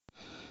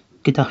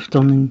Good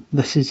afternoon,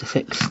 this is the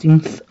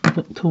 16th of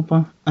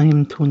October. I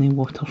am Tony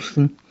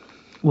Watterson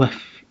with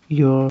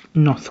your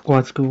North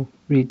Glasgow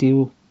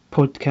radio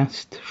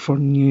podcast for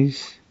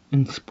news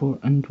and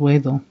sport and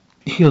weather.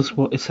 Here's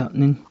what is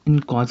happening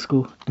in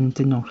Glasgow and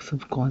the north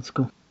of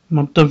Glasgow.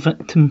 Murder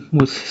victim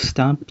was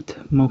stabbed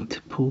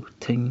multiple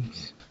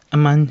times. A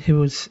man who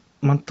was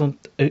murdered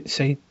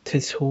outside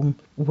his home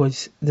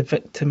was the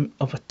victim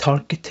of a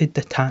targeted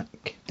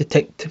attack.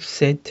 Detectives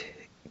said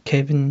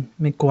Kevin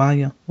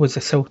Maguire was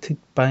assaulted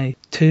by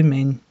two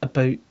men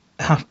about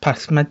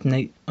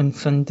midnight on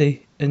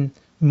Sunday in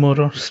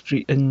Morar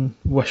Street in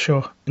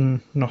Wishaw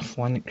in North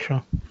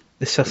Lanarkshire.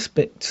 The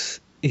suspects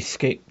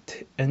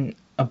escaped in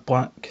a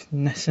black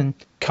Nissan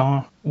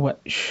car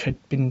which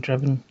had been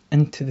driven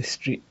into the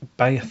street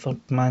by a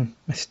third man.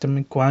 Mr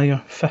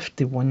Maguire,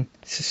 51,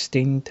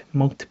 sustained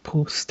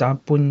multiple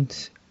stab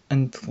wounds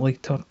and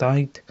later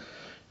died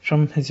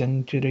from his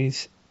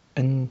injuries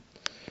in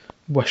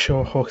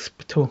Wishaw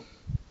Hospital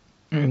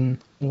in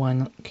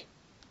Lanark.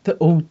 The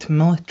old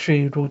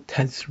military road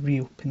has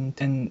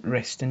reopened in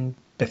Reston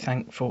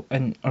Bethankful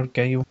in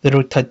Argyll. The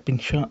road had been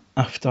shut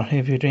after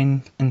heavy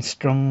rain and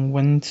strong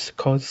winds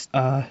caused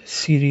a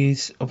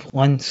series of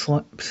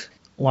landslips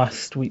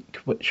last week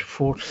which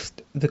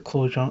forced the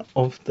closure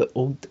of the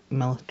old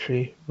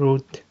military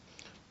road.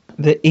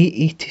 The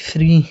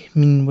A83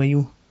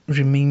 meanwhile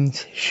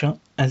remains shut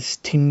as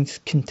teams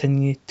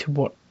continue to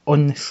work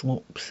on the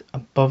slopes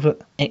above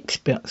it.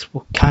 Experts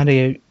will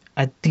carry out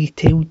a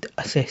detailed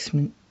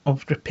assessment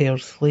of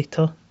repairs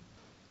later.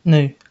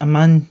 Now, a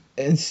man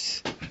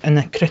is in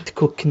a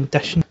critical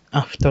condition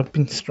after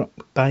being struck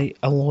by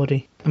a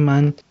lorry. A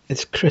man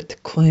is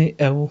critically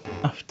ill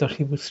after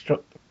he was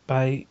struck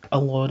by a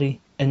lorry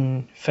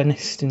in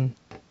Finnieston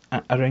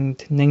at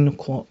around 9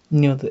 o'clock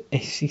near the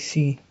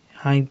SCC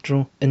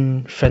Hydro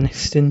in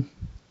Finnieston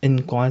in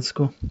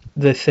Glasgow.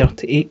 The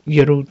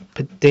 38-year-old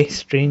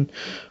pedestrian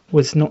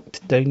was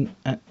knocked down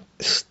at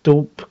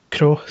Stope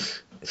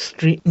Cross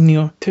Street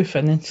near to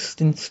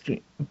Finnieston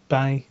Street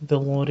by the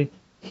lorry.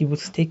 He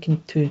was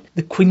taken to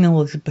the Queen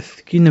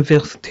Elizabeth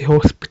University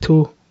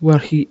Hospital where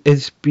he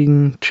is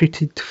being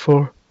treated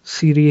for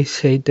serious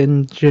head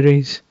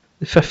injuries.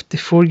 The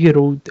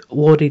 54-year-old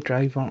lorry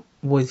driver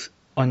was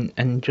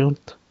uninjured.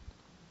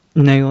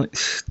 Now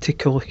let's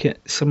take a look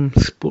at some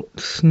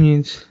sports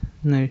news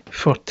now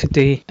for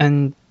today,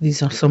 and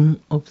these are some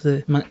of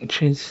the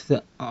matches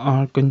that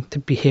are going to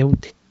be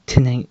held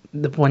tonight.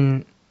 The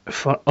one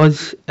for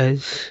us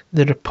is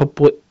the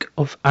Republic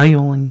of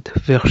Ireland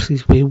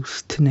versus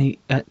Wales tonight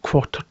at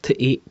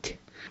 7:45.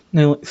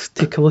 Now let's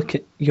take a look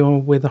at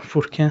your weather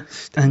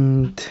forecast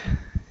and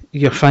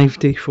your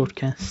 5-day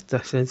forecast.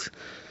 This is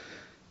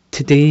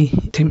today.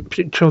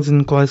 Temperatures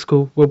in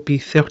Glasgow will be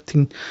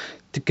 13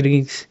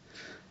 degrees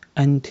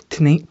and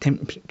tonight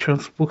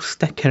temperatures will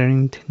stick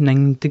around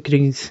 9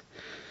 degrees.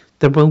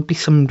 There will be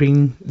some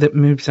rain that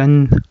moves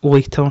in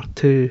later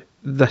to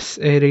this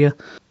area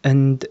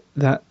and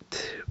that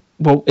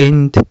will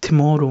end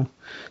tomorrow.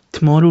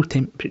 Tomorrow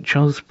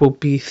temperatures will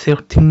be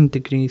 13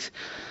 degrees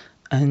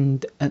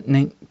and at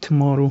night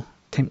tomorrow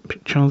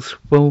temperatures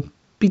will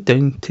be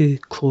down to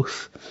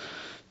close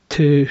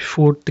to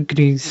 4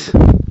 degrees.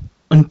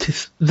 Onto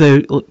the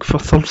outlook for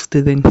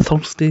Thursday then.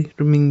 Thursday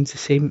remains the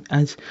same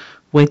as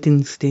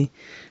Wednesday,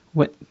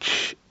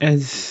 which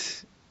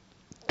is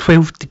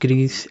 12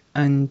 degrees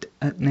and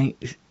at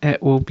night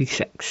it will be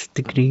 6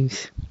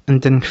 degrees.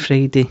 And then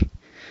Friday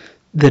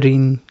the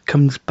rain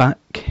comes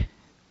back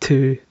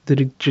to the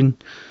region.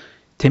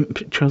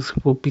 Temperatures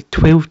will be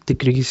 12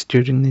 degrees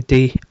during the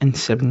day and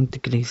 7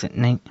 degrees at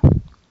night.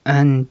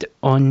 And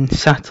on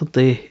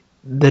Saturday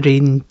the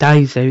rain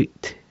dies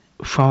out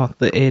for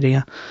the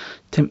area.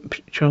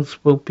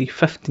 Temperatures will be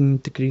 15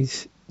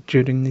 degrees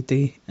during the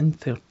day and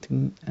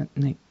 13 at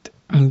night.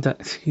 And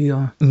that's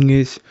your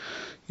news,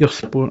 your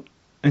sport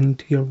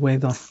and your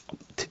weather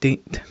up to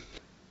date.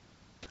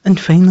 And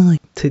finally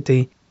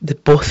today, the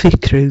Bothy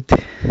crowd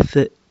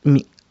that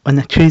meet on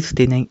a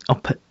Tuesday night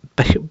up at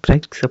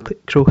Bishopbriggs, up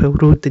at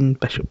Crowhill Road in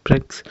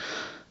Bishopbriggs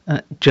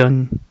at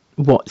John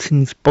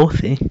Watson's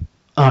Bothy,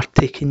 are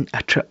taking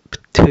a trip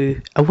to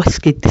a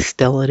whisky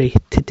distillery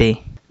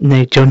today.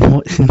 Now John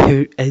Watson,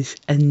 who is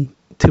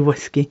into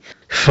whisky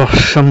for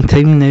some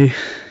time now,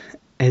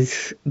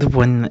 is the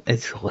one that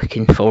is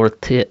looking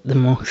forward to it the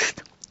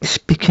most.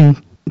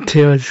 Speaking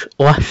to us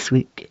last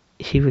week,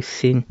 he was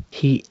saying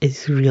he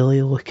is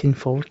really looking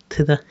forward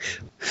to this.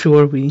 So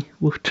are we.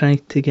 We'll try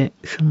to get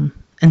some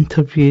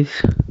interviews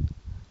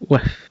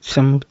with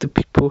some of the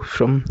people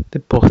from the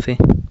Bothy.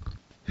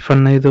 For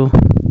now though,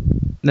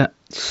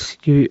 that's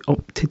you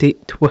up to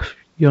date with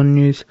your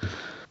news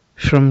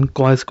from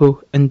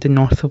Glasgow and the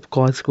north of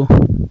Glasgow.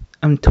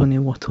 I'm Tony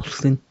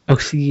Watterson. I'll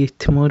see you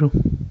tomorrow.